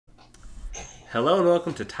Hello and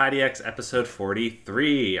welcome to TidyX episode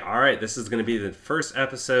 43. All right, this is going to be the first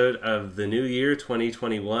episode of the new year,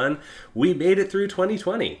 2021. We made it through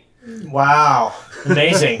 2020. Wow.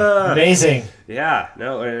 Amazing. Amazing. Yeah,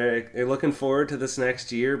 no, we're looking forward to this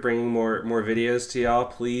next year, bringing more videos to y'all.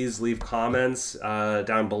 Please leave comments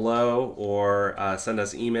down below or send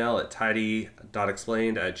us email at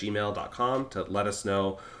tidy.explained@gmail.com to let us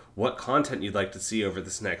know what content you'd like to see over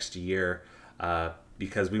this next year.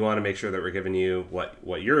 Because we want to make sure that we're giving you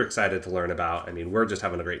what you're excited to learn about. I mean, we're just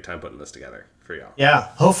having a great time putting this together for y'all. Yeah.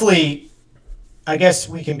 Hopefully, I guess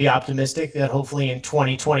we can be optimistic that hopefully in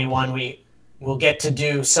 2021 we will get to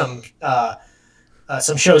do some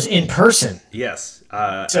shows in person. Yes.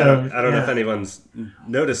 I don't know if anyone's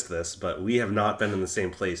noticed this, but we have not been in the same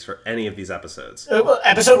place for any of these episodes.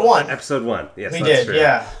 Episode 1. Episode 1. Yes, we that's did. true.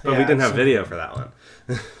 Yeah. But we didn't have video for that one.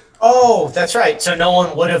 Oh, that's right. So no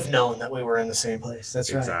one would have known that we were in the same place.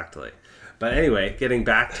 That's right. Exactly. But anyway, getting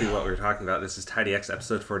back to what we were talking about, this is TidyX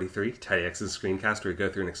episode 43. TidyX is a screencast where we go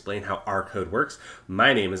through and explain how our code works.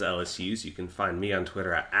 My name is Ellis Hughes. You can find me on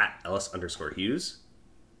Twitter at Ellis_Hughes.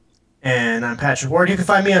 And I'm Patrick Ward. You can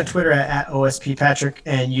find me on Twitter at OSPPatrick.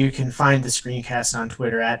 And you can find the screencast on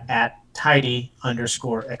Twitter at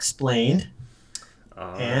tidy_explained.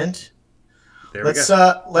 And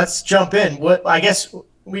let's jump in. I guess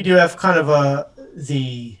we do have kind of a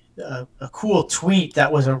cool tweet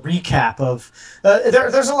that was a recap of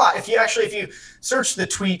there's a lot. If you search the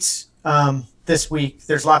tweets this week,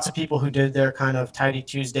 there's lots of people who did their kind of Tidy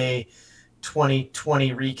Tuesday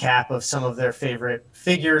 2020 recap of some of their favorite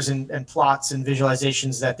figures and plots and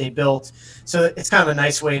visualizations that they built. So it's kind of a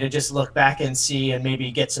nice way to just look back and see and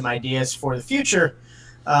maybe get some ideas for the future.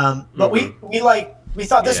 But we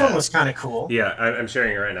thought this one was kind of cool. Yeah, I'm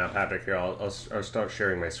sharing it right now, Patrick. Here, I'll start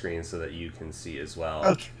sharing my screen so that you can see as well.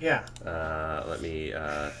 Okay, yeah. Let me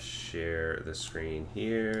share the screen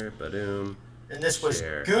here. Ba-doom. And this was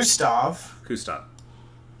Gustav.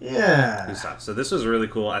 Yeah. Gustav. So this was really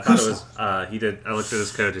cool. I thought it was, I looked at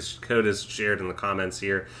his code. His code is shared in the comments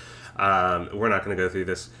here. We're not going to go through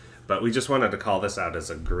this, but we just wanted to call this out as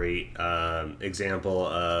a great example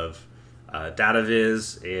of data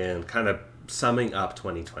viz and kind of summing up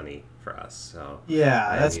 2020 for us. So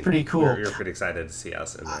yeah, that's pretty cool. You're pretty excited to see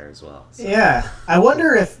us in there as well. So. Yeah, I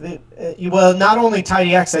wonder if not only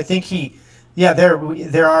TidyX, I think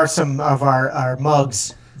there are some of our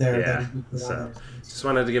mugs there. Yeah, so just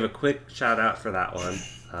wanted to give a quick shout out for that one.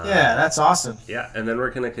 Yeah, that's awesome. Yeah, and then we're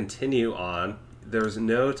going to continue on. There was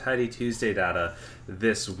no Tidy Tuesday data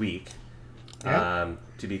this week. To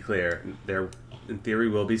be clear, there in theory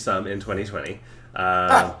will be some in 2020.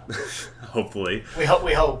 Hopefully. We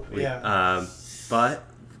hope. Yeah. But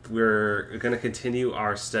we're going to continue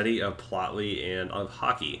our study of Plotly and of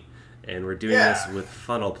hockey. And we're doing this with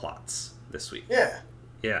funnel plots this week. Yeah.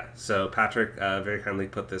 Yeah. So Patrick very kindly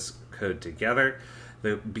put this code together.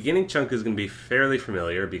 The beginning chunk is going to be fairly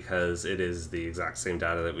familiar because it is the exact same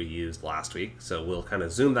data that we used last week. So we'll kind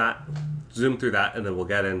of zoom through that, and then we'll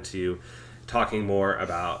get into talking more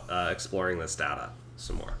about exploring this data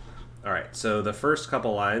some more. All right, so the first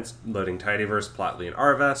couple lines, loading tidyverse, Plotly, and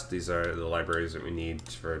rvest. These are the libraries that we need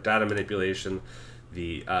for data manipulation,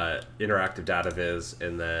 the interactive data viz,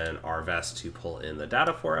 and then rvest to pull in the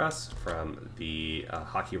data for us from the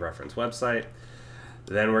hockey reference website.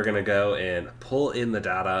 Then we're going to go and pull in the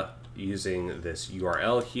data using this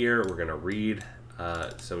URL here. We're going to read.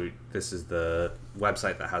 This is the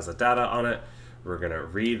website that has the data on it. We're going to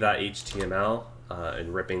read that HTML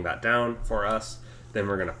and ripping that down for us. Then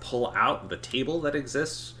we're going to pull out the table that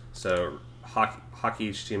exists. So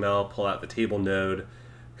hockey HTML, pull out the table node,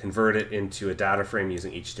 convert it into a data frame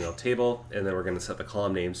using HTML table, and then we're going to set the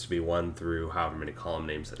column names to be 1 through however many column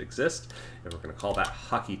names that exist, and we're going to call that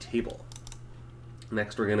hockey table.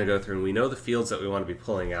 Next, we're going to go through, and we know the fields that we want to be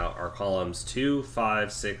pulling out are columns 2,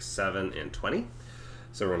 5, 6, 7, and 20.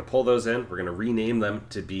 So we're going to pull those in. We're going to rename them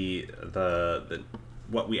to be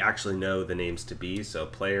what we actually know the names to be. So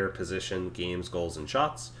player, position, games, goals, and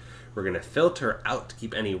shots. We're going to filter out to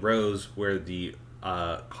keep any rows where the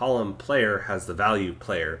column player has the value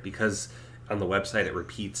player, because on the website it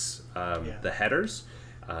repeats the headers.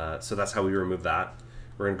 So that's how we remove that.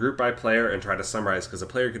 We're going to group by player and try to summarize, because a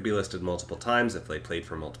player could be listed multiple times if they played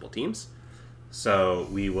for multiple teams. So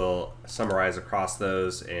we will summarize across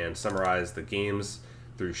those and summarize the games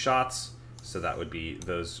through shots. So that would be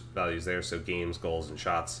those values there. So games, goals, and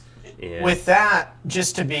shots. And with that,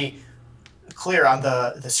 just to be clear on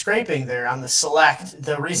the scraping there, on the select,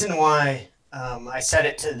 the reason why I set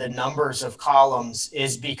it to the numbers of columns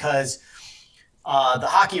is because the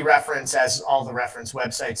hockey reference, as all the reference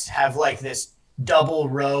websites, have like this double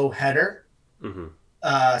row header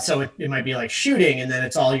Mm-hmm. So it might be like shooting, and then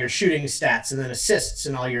it's all your shooting stats, and then assists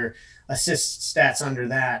and all your assist stats under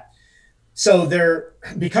that. So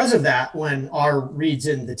because of that, when R reads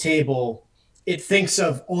in the table, it thinks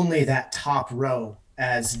of only that top row uh,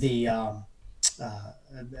 as the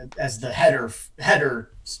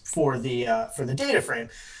header for the data frame.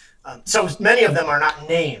 So many of them are not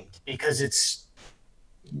named because it's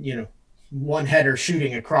one header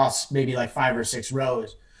shooting across maybe like 5 or 6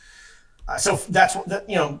 rows. So that's what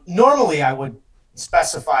normally I would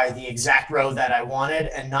specify the exact row that I wanted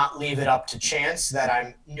and not leave it up to chance that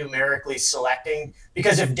I'm numerically selecting,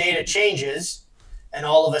 because if data changes and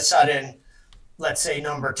all of a sudden, let's say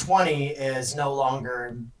number 20 is no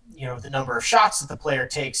longer the number of shots that the player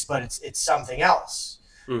takes, but it's something else.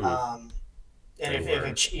 Mm-hmm. And if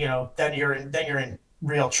it, then you're in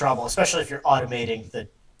real trouble, especially if you're automating the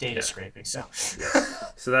data scraping. So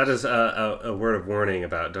so that is a word of warning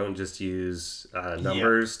about don't just use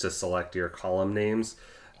numbers to select your column names.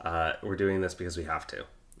 We're doing this because we have to.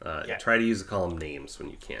 Try to use the column names when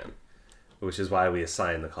you can, which is why we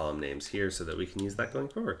assign the column names here so that we can use that going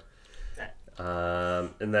forward.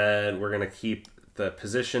 And then we're going to keep the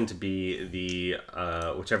position to be the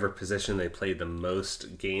whichever position they played the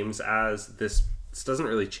most games as. This doesn't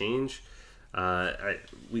really change.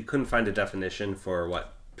 We couldn't find a definition for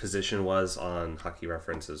what position was on Hockey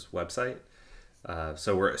Reference's website.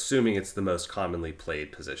 So we're assuming it's the most commonly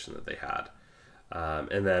played position that they had.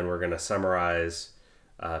 And then we're going to summarize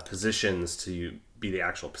positions to be the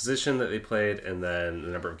actual position that they played, and then the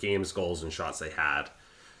number of games, goals, and shots they had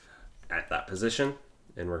at that position.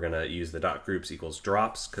 And we're going to use the dot groups equals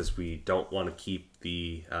drops because we don't want to keep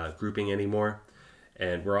the grouping anymore.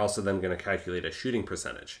 And we're also then going to calculate a shooting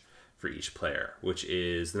percentage for each player, which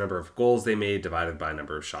is the number of goals they made divided by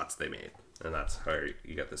number of shots they made. And that's how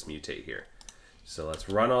you get this mutate here. So let's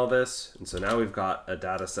run all this. And so now we've got a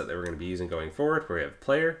data set that we're going to be using going forward, where we have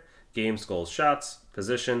player, games, goals, shots,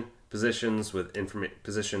 positions with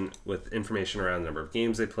information around the number of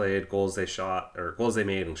games they played, goals they shot, or goals they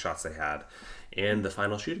made, and shots they had, and the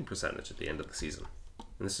final shooting percentage at the end of the season.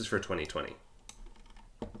 And this is for 2020.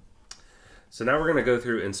 So now we're going to go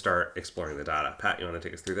through and start exploring the data. Pat, you want to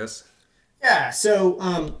take us through this? Yeah, so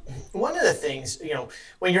one of the things,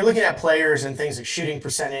 when you're looking at players and things like shooting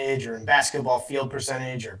percentage or in basketball field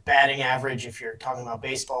percentage or batting average, if you're talking about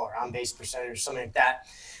baseball, or on-base percentage or something like that,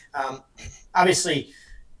 obviously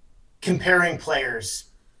comparing players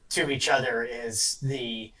to each other is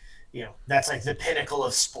that's like the pinnacle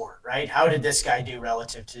of sport, right? How did this guy do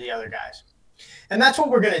relative to the other guys? And that's what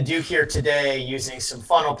we're going to do here today, using some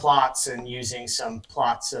funnel plots and using some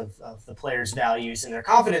plots of the players' values and their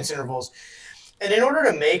confidence intervals. And in order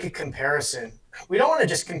to make a comparison, we don't want to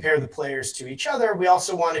just compare the players to each other. We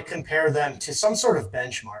also want to compare them to some sort of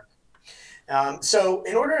benchmark. So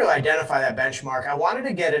in order to identify that benchmark, I wanted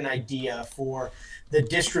to get an idea for the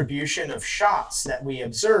distribution of shots that we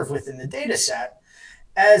observe within the data set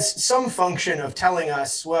as some function of telling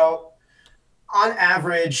us, well, on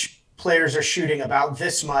average, players are shooting about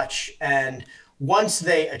this much, and once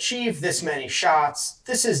they achieve this many shots,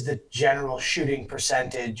 this is the general shooting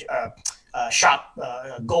percentage,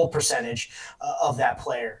 goal percentage of that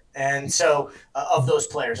player, and so of those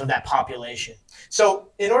players, of that population. So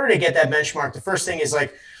in order to get that benchmark, the first thing is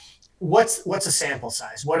like, what's a sample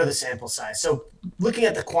size? What are the sample size? So looking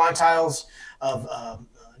at the quantiles of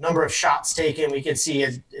number of shots taken, we can see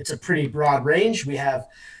it's a pretty broad range. We have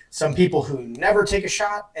some people who never take a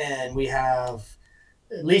shot, and we have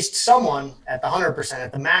at least someone at the 100%,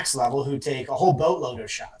 at the max level, who take a whole boatload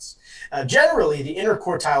of shots. Generally, the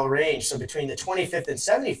interquartile range, so between the 25th and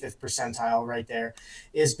 75th percentile right there,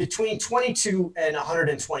 is between 22 and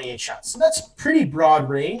 128 shots. So that's a pretty broad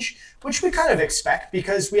range, which we kind of expect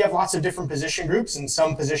because we have lots of different position groups, and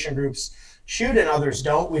some position groups shoot and others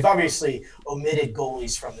don't. We've obviously omitted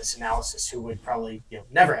goalies from this analysis who would probably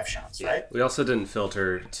never have shots, right? We also didn't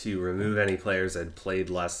filter to remove any players that had played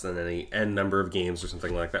less than any N number of games or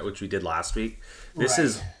something like that, which we did last week. This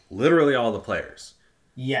is literally all the players.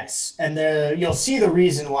 Yes, and you'll see the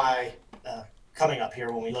reason why coming up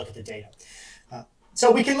here when we look at the data.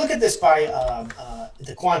 So we can look at this by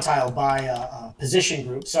the quantile by position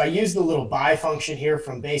group. So I use the little by function here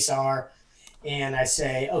from base R, and I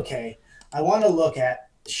say, okay, I want to look at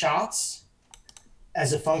shots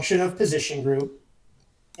as a function of position group,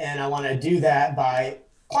 and I want to do that by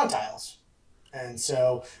quantiles. And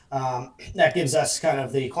so that gives us kind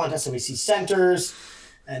of the quantiles. So we see centers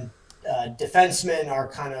and defensemen are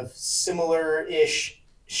kind of similar-ish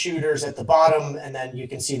shooters at the bottom, and then you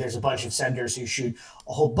can see there's a bunch of centers who shoot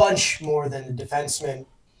a whole bunch more than the defensemen.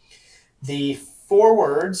 The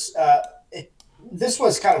forwards, this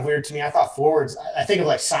was kind of weird to me. I thought forwards, I think of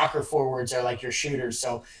like soccer forwards are like your shooters.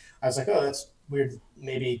 So I was like, oh, that's weird.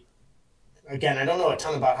 Maybe, again, I don't know a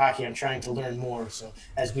ton about hockey. I'm trying to learn more. So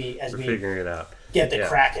as we figuring it out, get the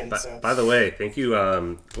Kraken. By the way, thank you,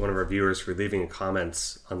 one of our viewers, for leaving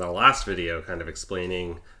comments on the last video, kind of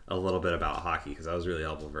explaining a little bit about hockey, because that was really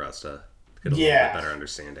helpful for us to get a little bit better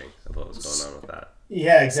understanding of what was going on with that.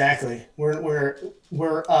 Yeah, exactly.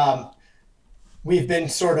 We've been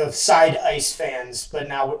sort of side ice fans, but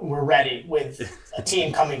now we're ready with a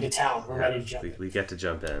team coming to town. We're ready to jump in. We get to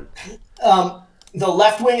jump in. The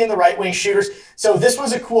left wing and the right wing shooters. So this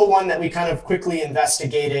was a cool one that we kind of quickly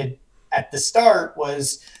investigated at the start,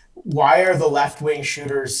 was why are the left wing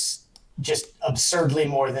shooters just absurdly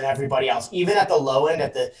more than everybody else? Even at the low end,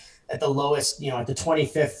 at the lowest, at the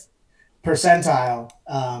 25th percentile.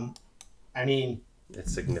 I mean,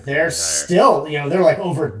 it's significantly they're higher. Still, they're like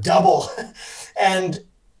over double. And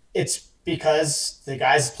it's because the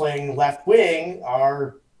guys playing left wing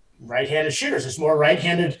are right-handed shooters. There's more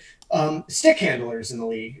right-handed stick handlers in the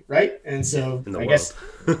league, right? And so I guess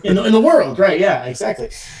in the world, right? Yeah, exactly.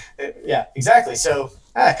 Yeah, exactly. So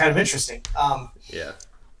kind of interesting. Yeah.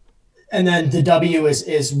 And then the W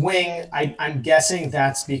is wing. I'm guessing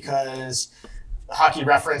that's because Hockey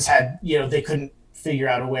Reference had, they couldn't figure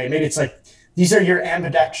out a way. Maybe it's like, these are your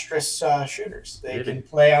ambidextrous shooters. They can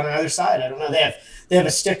play on either side. I don't know. They have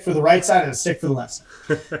a stick for the right side and a stick for the left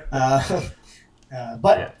side.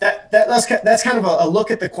 But that's kind of a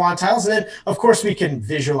look at the quantiles. And then, of course, we can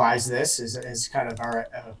visualize this as kind of our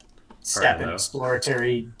step in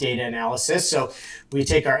exploratory data analysis. So we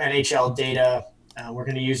take our NHL data. We're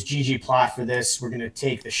going to use ggplot for this. We're going to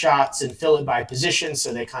take the shots and fill it by position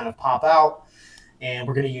so they kind of pop out. And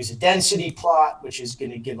we're going to use a density plot, which is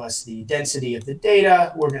going to give us the density of the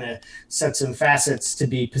data. We're going to set some facets to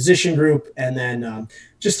be position group, and then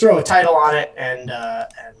just throw a title on it and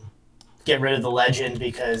get rid of the legend,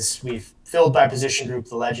 because we've filled by position group.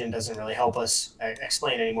 The legend doesn't really help us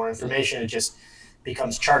explain any more information. It just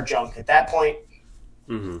becomes chart junk at that point.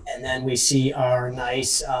 Mm-hmm. And then we see our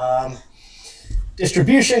nice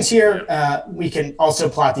distributions here. We can also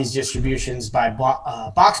plot these distributions by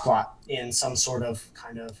box plot in some sort of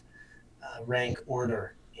kind of rank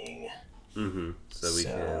ordering. Mm-hmm. So we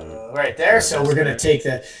can right there. So we're going to take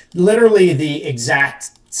literally the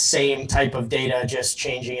exact same type of data, just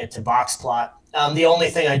changing it to box plot. The only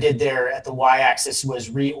thing I did there at the y-axis was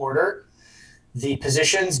reorder the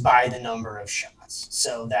positions by the number of shots,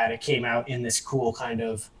 so that it came out in this cool kind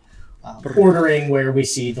of ordering where we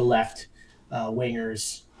see the left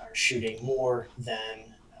wingers are shooting more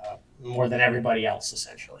than everybody else,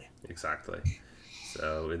 essentially. Exactly.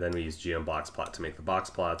 So then we use GM box plot to make the box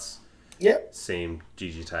plots. Yep. Same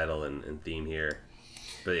GG title and theme here.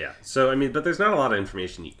 But yeah, so but there's not a lot of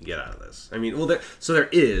information you can get out of this. There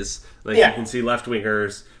is, you can see left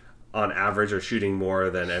wingers on average are shooting more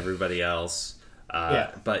than everybody else.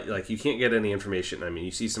 But you can't get any information.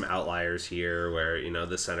 You see some outliers here where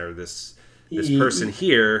the center, this person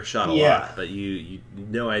here shot a lot, but you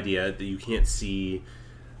no idea that you can't see.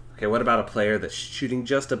 Okay, what about a player that's shooting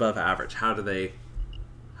just above average? How do they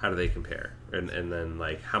compare? And then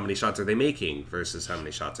how many shots are they making versus how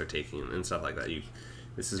many shots they're taking and stuff like that.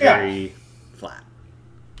 This is very flat.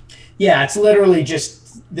 Yeah, it's literally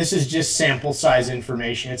this is just sample size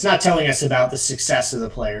information. It's not telling us about the success of the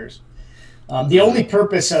players. The only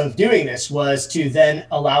purpose of doing this was to then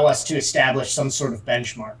allow us to establish some sort of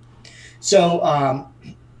benchmark. So,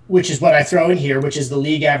 which is what I throw in here, which is the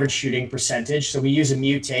league average shooting percentage. So we use a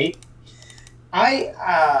mutate. I'm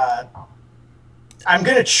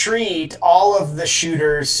going to treat all of the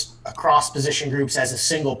shooters across position groups as a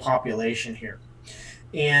single population here.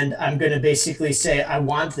 And I'm going to basically say I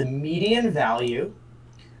want the median value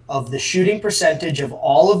of the shooting percentage of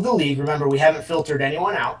all of the league. Remember, we haven't filtered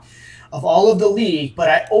anyone out. Of all of the league, but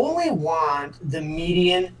I only want the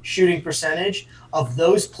median shooting percentage of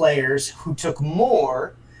those players who took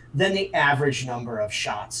more than the average number of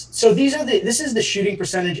shots. So this is the shooting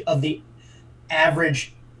percentage of the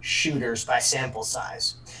average shooters by sample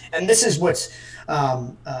size. And this is what's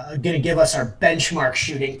going to give us our benchmark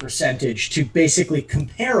shooting percentage to basically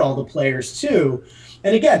compare all the players to.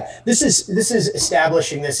 And again, this is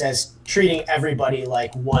establishing this as treating everybody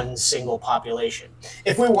like one single population.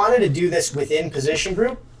 If we wanted to do this within position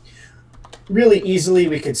group, really easily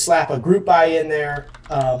we could slap a group by in there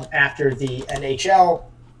after the NHL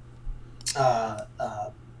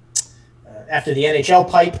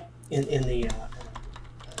pipe in the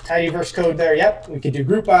TidyX Code there. Yep, we could do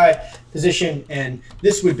group by position, and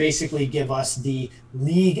this would basically give us the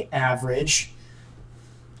league average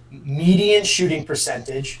median shooting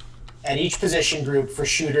percentage at each position group for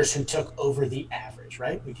shooters who took over the average,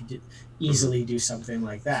 right? We could easily do something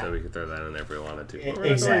like that. So we could throw that in there if we wanted to. But we're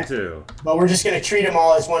exactly. Not going to. But we're just going to treat them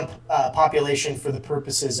all as one population for the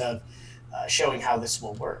purposes of showing how this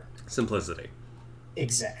will work. Simplicity.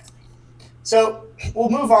 Exactly. So we'll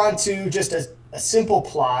move on to just a simple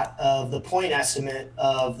plot of the point estimate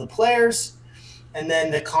of the players and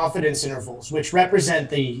then the confidence intervals, which represent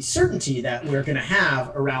the certainty that we're going to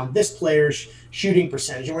have around this player's shooting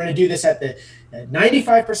percentage. And we're going to do this at the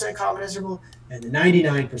 95% confidence interval and the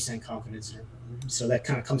 99% confidence interval. So that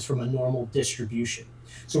kind of comes from a normal distribution.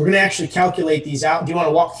 So we're going to actually calculate these out. Do you want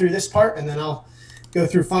to walk through this part and then I'll go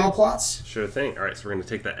through funnel plots? Sure thing. All right, so we're going to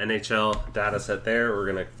take the NHL data set there.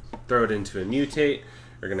 We're going to throw it into a mutate.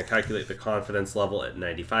 We're going to calculate the confidence level at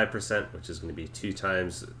 95%, which is going to be 2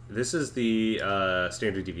 times. This is the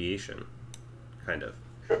standard deviation, kind of.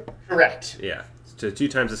 Correct. Yeah. So 2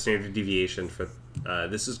 times the standard deviation for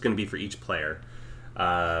this is going to be for each player.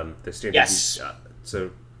 The standard. Yes.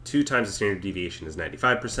 So 2 times the standard deviation is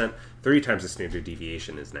 95%. 3 times the standard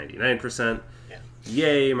deviation is 99%. Yeah.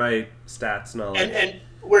 Yay, my stats knowledge. And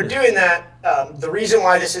we're doing that. The reason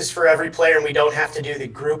why this is for every player and we don't have to do the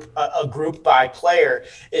group by player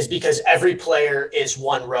is because every player is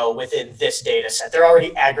one row within this data set. They're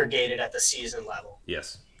already aggregated at the season level.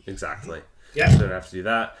 Yes, exactly. Yeah. So we don't have to do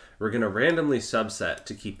that. We're going to randomly subset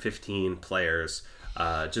to keep 15 players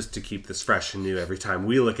just to keep this fresh and new every time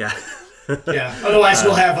we look at it. Yeah. Otherwise,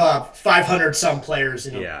 we'll have 500 some players.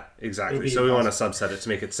 Yeah, exactly. So we want to subset it to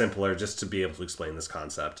make it simpler, just to be able to explain this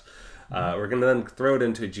concept. We're going to then throw it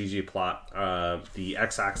into a ggplot. The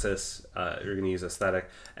x-axis, you're going to use aesthetic.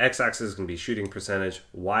 X-axis is going to be shooting percentage.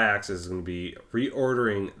 Y-axis is going to be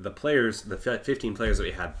reordering the players, the 15 players that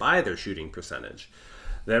we had by their shooting percentage.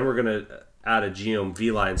 Then we're going to add a geom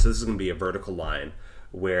v-line. So this is going to be a vertical line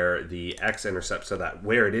where the x-intercept, so that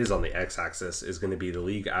where it is on the x-axis is going to be the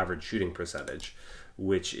league average shooting percentage,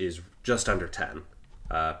 which is just under 10%.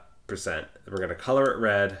 We're going to color it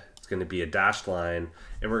red. It's going to be a dashed line,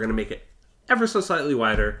 and we're going to make it ever so slightly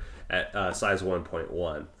wider at size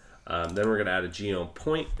 1.1. Then we're going to add a geom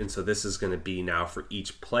point, and so this is going to be now for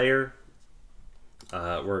each player.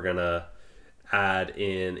 We're going to add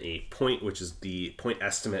in a point, which is the point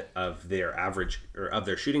estimate of their average or of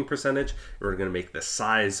their shooting percentage. We're going to make the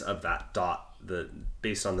size of that dot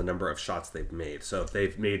based on the number of shots they've made. So if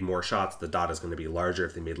they've made more shots, the dot is going to be larger.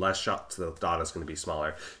 If they made less shots, the dot is going to be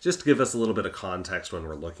smaller. Just to give us a little bit of context when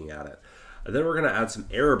we're looking at it. And then we're going to add some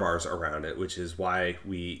error bars around it, which is why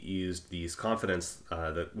we used these confidence,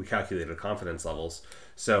 that we calculated confidence levels.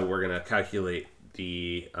 So we're going to calculate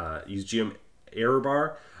the, use geom error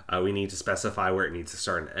bar. We need to specify where it needs to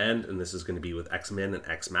start and end, and this is going to be with Xmin and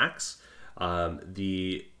Xmax.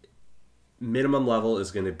 The minimum level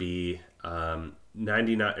is going to be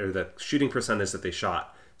 99, or the shooting percentage that they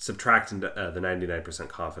shot, subtracting the 99%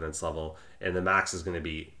 confidence level, and the max is going to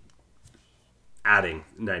be adding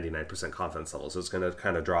 99% confidence level. So it's going to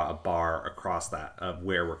kind of draw a bar across that of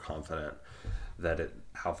where we're confident that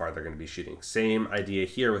how far they're going to be shooting. Same idea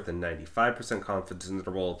here with the 95% confidence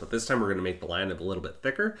interval, but this time we're going to make the line a little bit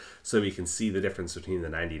thicker so we can see the difference between the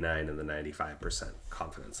 99 and the 95%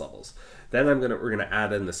 confidence levels. Then we're going to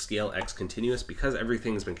add in the scale x continuous because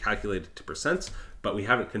everything's been calculated to percents, but we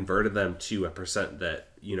haven't converted them to a percent that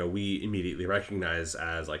we immediately recognize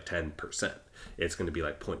as like 10%. It's going to be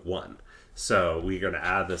like 0.1. So we're going to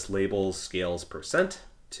add this labels scales percent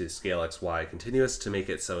to scale xy continuous to make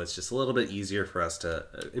it so it's just a little bit easier for us to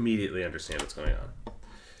immediately understand what's going on.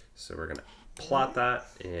 So we're going to plot that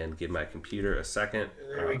and give my computer a second.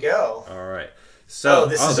 There we go. All right. So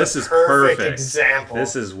this is perfect example.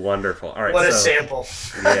 This is wonderful. All right. What a sample.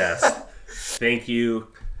 Yes. Thank you,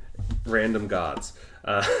 random gods.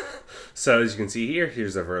 So as you can see here,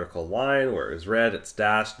 here's a vertical line where it was red, it's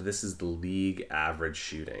dashed. This is the league average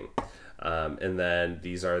shooting. And then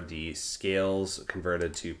these are the scales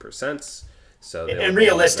converted to percents. So and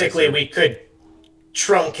realistically, we could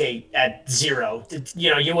truncate at 0.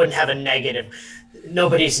 You wouldn't have a negative.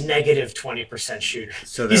 Nobody's negative 20% shooter.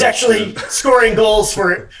 So he's actually scoring goals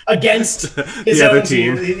against his own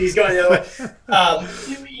team. He's going the other way.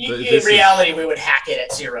 In reality, we would hack it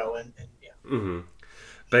at 0. And yeah. Mm-hmm.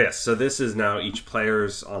 But yes, so this is now each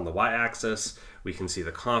player's on the y-axis. We can see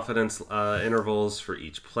the confidence intervals for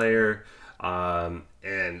each player. And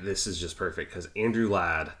this is just perfect because Andrew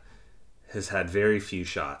Ladd has had very few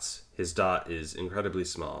shots. His dot is incredibly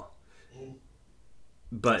small.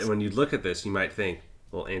 But when you look at this, you might think,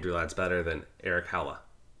 well, Andrew Ladd's better than Eric Howla.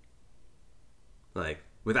 Like,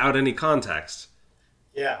 without any context,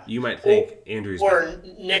 yeah, you might think Andrew's better.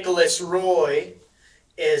 Nicholas Roy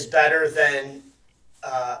is better than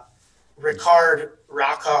Racal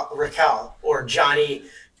or Johnny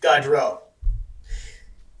Gaudreau.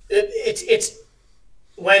 It's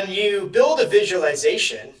when you build a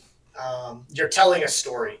visualization, you're telling a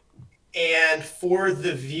story. And for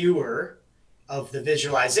the viewer of the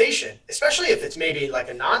visualization, especially if it's maybe like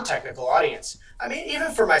a non-technical audience, I mean,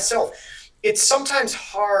 even for myself, it's sometimes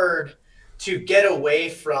hard to get away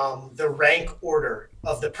from the rank order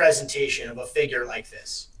of the presentation of a figure like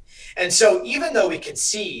this. And so even though we can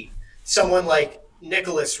see someone like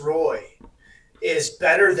Nicholas Roy is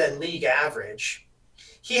better than league average,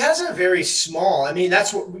 he has a very small, I mean,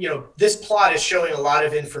 that's what, this plot is showing a lot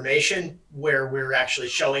of information where we're actually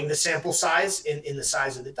showing the sample size in the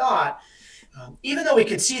size of the dot. Even though we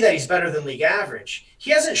can see that he's better than league average,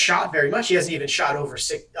 he hasn't shot very much. He hasn't even shot over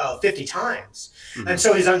 50 times. Mm-hmm. And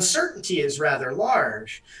so his uncertainty is rather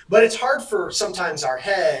large, but it's hard for sometimes our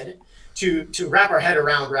head to wrap our head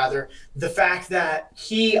around the fact that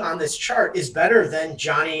he on this chart is better than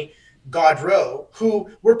Johnny Gaudreau, who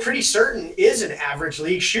we're pretty certain is an average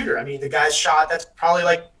league shooter. I mean, the guy's shot, that's probably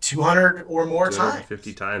like 200 or more times.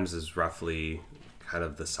 50 times is roughly kind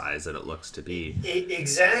of the size that it looks to be.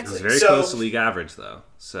 Exactly. He's very close to league average, though.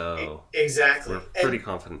 So exactly, we're pretty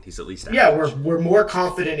confident he's at least average. Yeah, we're more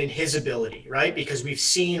confident in his ability, right? Because we've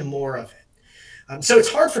seen more of it. So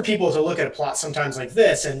it's hard for people to look at a plot sometimes like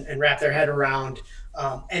this and wrap their head around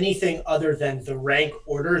anything other than the rank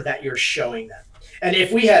order that you're showing them. And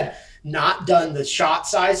if we had not done the shot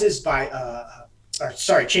sizes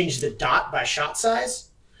changed the dot by shot size,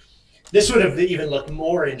 this would have even looked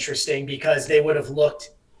more interesting because they would have looked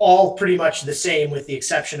all pretty much the same with the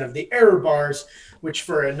exception of the error bars, which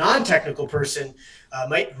for a non-technical person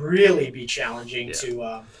might really be challenging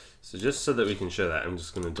to... So just so that we can show that, I'm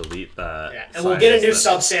just going to delete that. Yeah, and we'll get a new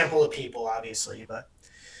subsample of people, obviously, but...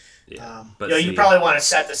 but you probably want to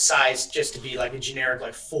set the size just to be like a generic,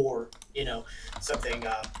 like 4, something...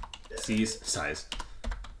 size.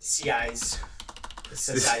 Size.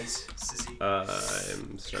 Size.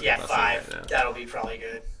 I'm yeah, 5. Right, that'll be probably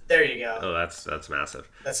good. There you go. Oh, that's massive.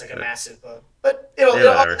 That's like a massive book, but no,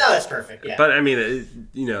 that's perfect. Yeah. But I mean,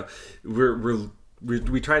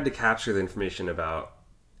 we tried to capture the information about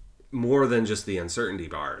more than just the uncertainty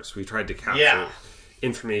bars. We tried to capture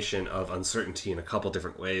information of uncertainty in a couple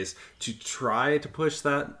different ways to try to push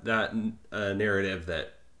that narrative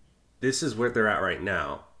that this is where they're at right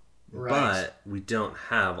now. Right. But we don't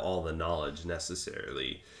have all the knowledge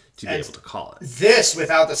necessarily to be able to call it. This,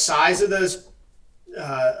 without the size of those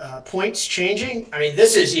points changing, I mean,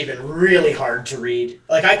 this is even really hard to read.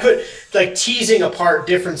 Like teasing apart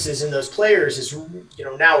differences in those players is,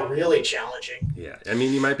 now really challenging. Yeah, I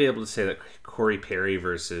mean, you might be able to say that Corey Perry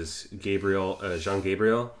versus Jean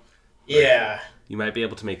Gabriel. Yeah. You might be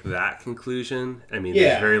able to make that conclusion. I mean,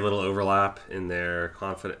 there's very little overlap in their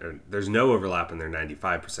there's no overlap in their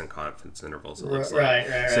 95% confidence intervals. It looks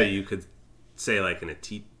right. So you could say like in a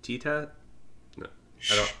t-tat. No,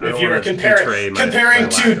 if you were comparing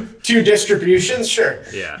two distributions, sure.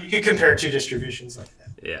 Yeah. You could compare two distributions like that.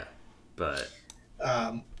 Yeah, but.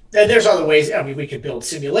 And there's other ways. I mean, we could build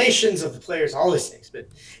simulations of the players, all these things. But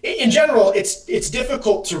in general, it's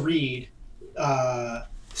difficult to read.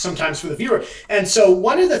 Sometimes for the viewer. And so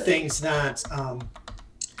one of the things that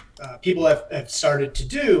people have started to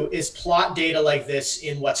do is plot data like this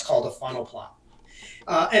in what's called a funnel plot.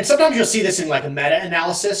 And sometimes you'll see this in like a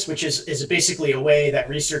meta-analysis, which is basically a way that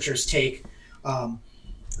researchers take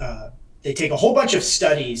they take a whole bunch of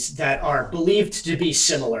studies that are believed to be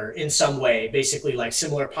similar in some way, basically like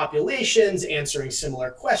similar populations, answering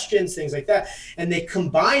similar questions, things like that. And they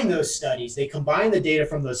combine those studies, they combine the data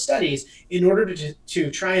from those studies in order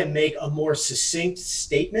to try and make a more succinct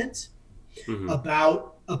statement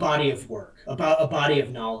about a body of work, about a body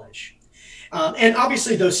of knowledge. And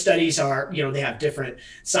obviously those studies are, they have different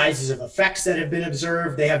sizes of effects that have been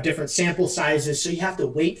observed. They have different sample sizes. So you have to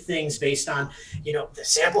weight things based on, the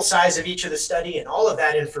sample size of each of the study and all of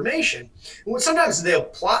that information. And sometimes they'll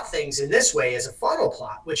plot things in this way as a funnel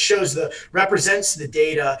plot, which represents the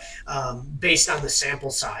data based on the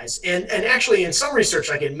sample size. And actually in some research,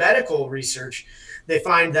 like in medical research, they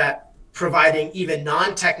find that providing even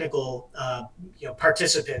non-technical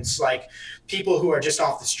participants, like people who are just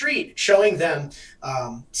off the street, showing them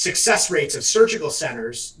success rates of surgical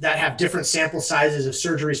centers that have different sample sizes of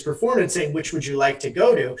surgeries performed and saying, which would you like to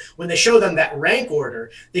go to? When they show them that rank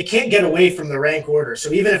order, they can't get away from the rank order.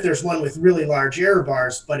 So even if there's one with really large error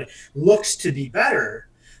bars, but it looks to be better,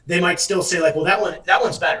 they might still say like, well, that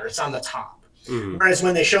one's better. It's on the top. Whereas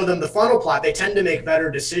when they show them the funnel plot, they tend to make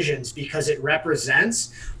better decisions because it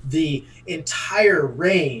represents the entire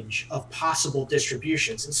range of possible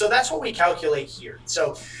distributions. And so that's what we calculate here.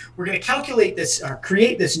 So we're going to calculate this, or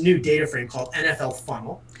create this new data frame called NFL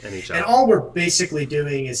funnel. NHL. And all we're basically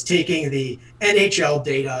doing is taking the NHL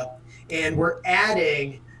data and we're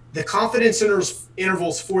adding the confidence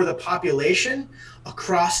intervals for the population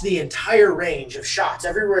across the entire range of shots,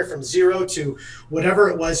 everywhere from 0 to whatever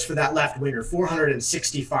it was for that left winger.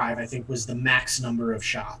 465, I think, was the max number of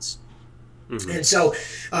shots. And so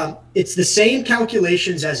it's the same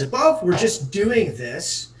calculations as above. We're just doing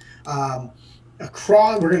this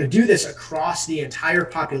we're going to do this across the entire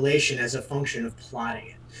population as a function of plotting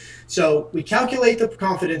it. So we calculate the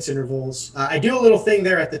confidence intervals. I do a little thing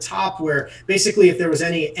there at the top where basically if there was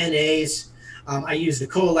any NAs, I use the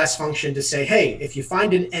coalesce function to say, hey, if you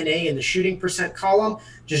find an NA in the shooting percent column,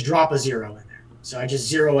 just drop a 0 in there. So I just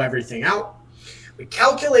zero everything out. We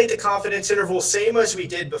calculate the confidence interval same as we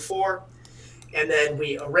did before, and then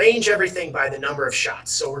we arrange everything by the number of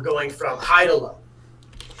shots. So we're going from high to low.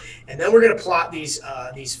 And then we're going to plot this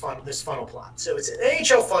funnel plot. So it's an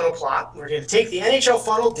NHL funnel plot. We're going to take the NHL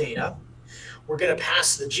funnel data. We're going to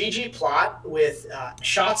pass the ggplot with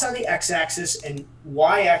shots on the x-axis, and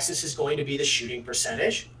y-axis is going to be the shooting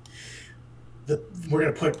percentage. We're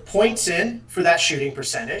going to put points in for that shooting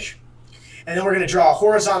percentage. And then we're going to draw a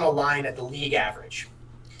horizontal line at the league average.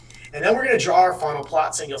 And then we're going to draw our funnel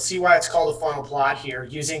plots, and you'll see why it's called a funnel plot here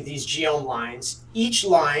using these geom lines, each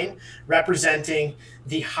line representing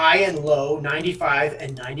the high and low 95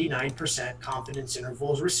 and 99% confidence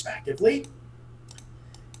intervals respectively.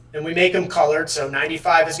 And we make them colored, so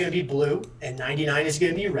 95 is going to be blue and 99 is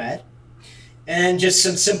going to be red. And just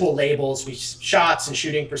some simple labels, shots and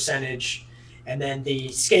shooting percentage, and then the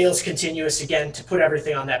scale's continuous again to put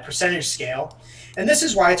everything on that percentage scale. And this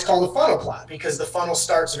is why it's called a funnel plot, because the funnel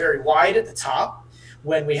starts very wide at the top.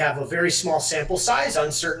 When we have a very small sample size,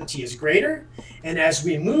 uncertainty is greater. And as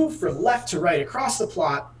we move from left to right across the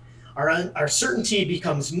plot, our certainty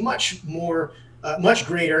becomes much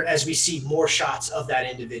greater as we see more shots of that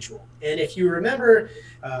individual. And if you remember,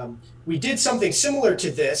 we did something similar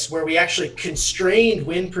to this where we actually constrained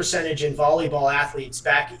win percentage in volleyball athletes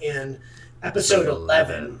back in episode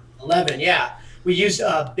 11. Yeah. We used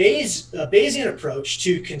a Bayesian approach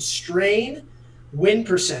to constrain win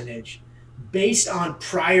percentage based on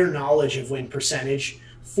prior knowledge of win percentage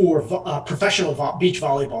for professional beach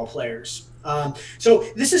volleyball players. So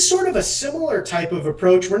this is sort of a similar type of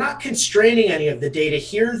approach. We're not constraining any of the data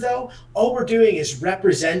here, though. All we're doing is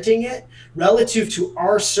representing it relative to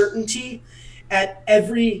our certainty at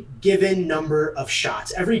every given number of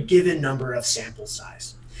shots, every given number of sample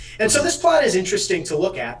size. And so this plot is interesting to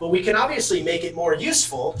look at, but we can obviously make it more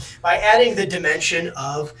useful by adding the dimension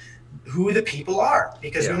of who the people are,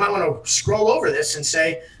 because we might want to scroll over this and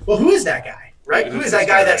say, well, who is that guy, right? Who is that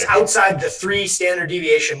guy that's outside the 3 standard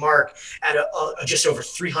deviation mark at just over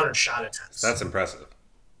 300 shot attempts? That's impressive.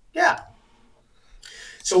 Yeah.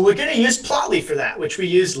 So we're going to use Plotly for that, which we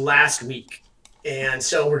used last week. And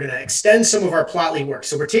so we're going to extend some of our Plotly work.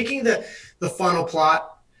 So we're taking the funnel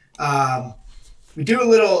plot. We do a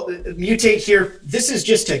little mutate here. This is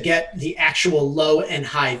just to get the actual low and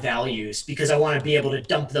high values because I want to be able to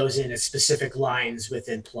dump those in as specific lines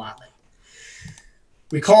within Plotly.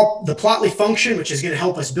 We call the Plotly function, which is going to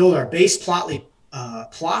help us build our base Plotly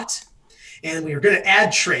plot. And we are going to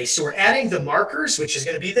add trace. So we're adding the markers, which is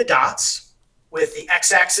going to be the dots with the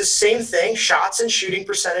x-axis, same thing, shots and shooting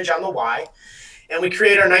percentage on the y. And we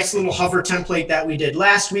create our nice little hover template that we did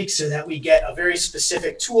last week so that we get a very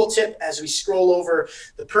specific tooltip as we scroll over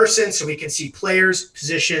the person so we can see players,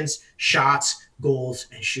 positions, shots, goals,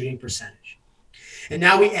 and shooting percentage. And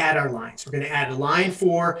now we add our lines. We're going to add a line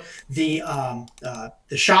for the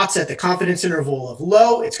shots at the confidence interval of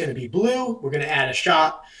low. It's going to be blue. We're going to add a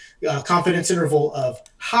shot confidence interval of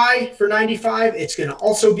high for 95. It's going to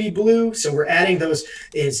also be blue. So we're adding those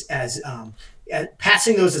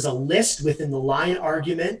passing those as a list within the line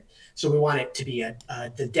argument. So we want it to be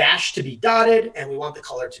the dash to be dotted, and we want the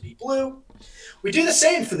color to be blue. We do the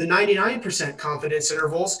same for the 99% confidence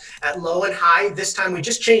intervals at low and high. This time we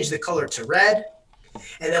just change the color to red.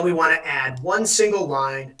 And then we want to add one single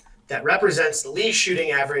line that represents the league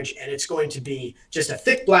shooting average, and it's going to be just a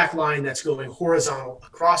thick black line that's going horizontal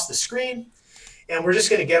across the screen. And we're just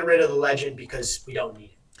going to get rid of the legend because we don't need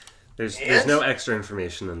it. There's no extra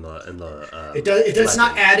information in the it's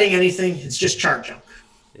not adding anything. It's just chart junk.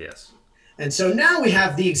 Yes. And so now we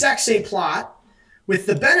have the exact same plot with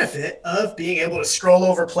the benefit of being able to scroll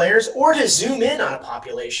over players or to zoom in on a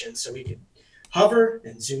population. So we can hover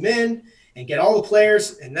and zoom in and get all the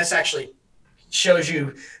players. And this actually shows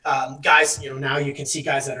you guys, now you can see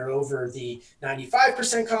guys that are over the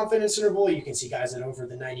 95% confidence interval. You can see guys that are over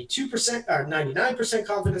the 92% or 99%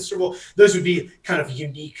 confidence interval. Those would be kind of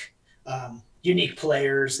unique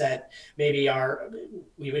players that maybe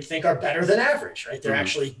we would think are better than average, right? They're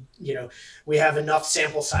actually, we have enough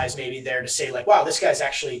sample size maybe there to say like, wow, this guy's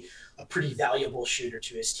actually a pretty valuable shooter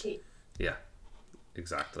to his team. Yeah,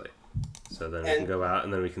 exactly. So then we can go out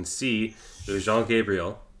and then we can see there's Jean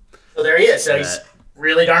Gabriel. So there he is. So he's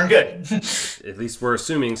really darn good. At least we're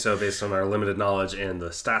assuming so based on our limited knowledge and the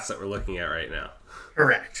stats that we're looking at right now.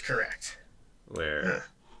 Correct. Where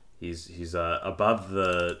he's above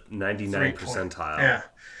the 99 percentile. Yeah.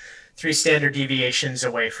 3 standard deviations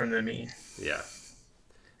away from the mean. Yeah.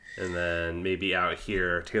 And then maybe out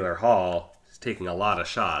here, Taylor Hall is taking a lot of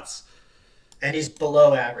shots. And he's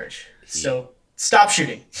below average. So stop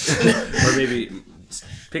shooting. Or maybe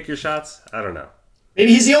pick your shots. I don't know.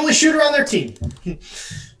 Maybe he's the only shooter on their team.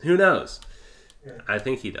 Who knows? Yeah. I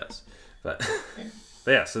think he does. But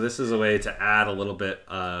yeah, so this is a way to add a little bit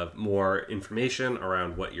of more information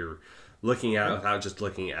around what you're looking at without just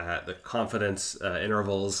looking at the confidence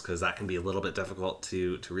intervals, because that can be a little bit difficult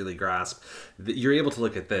to really grasp. You're able to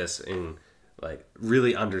look at this and like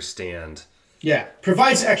really understand. Yeah,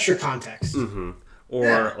 provides extra context. Mm-hmm.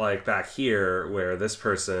 Or like back here where this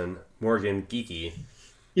person, Morgan Geeky,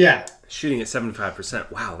 shooting at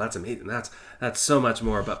 75%. Wow, that's amazing. That's so much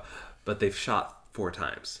more, but they've shot 4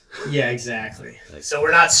 times. Yeah, exactly. So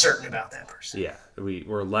we're not certain about that person. Yeah,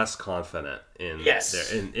 we're less confident in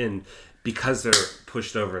yes. in because they're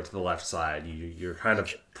pushed over to the left side. You're kind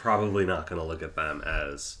of probably not going to look at them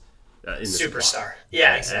as in superstar.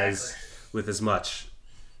 Yeah, exactly. With as much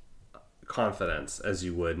confidence as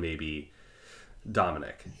you would maybe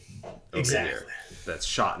Dominic. Exactly. Here, that's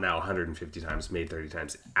shot now 150 times, made 30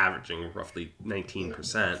 times, averaging roughly 19%.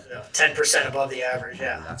 10% above the average,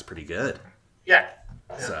 yeah. And that's pretty good. Yeah.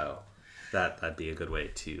 So that'd be a good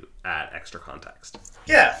way to add extra context.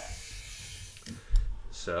 Yeah.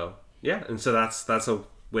 So yeah, and so that's a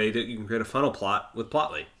way that you can create a funnel plot with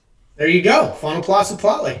Plotly. There you go. Funnel plots with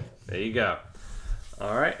Plotly. There you go.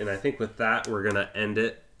 All right, and I think with that we're gonna end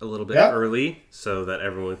it a little bit early so that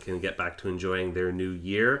everyone can get back to enjoying their new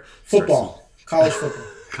year. Football. College football.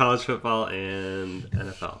 College football and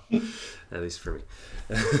NFL. At least for me.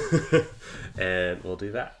 And we'll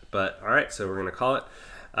do that. But all right, so we're going to call it.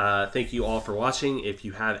 Thank you all for watching. If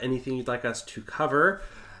you have anything you'd like us to cover,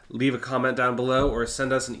 leave a comment down below or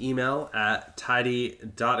send us an email at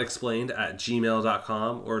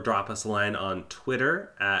tidy.explained@gmail.com or drop us a line on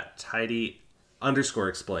Twitter at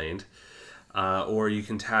tidy_explained. Or you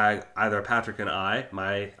can tag either Patrick and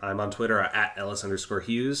I'm on Twitter at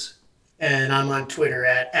Ellis_Hughes. And I'm on Twitter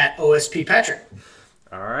at OSP Patrick.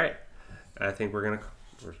 All right. I think we're gonna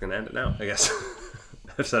end it now, I guess.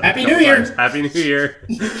 I've said Happy New Year. Happy New Year.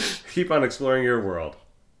 Keep on exploring your world.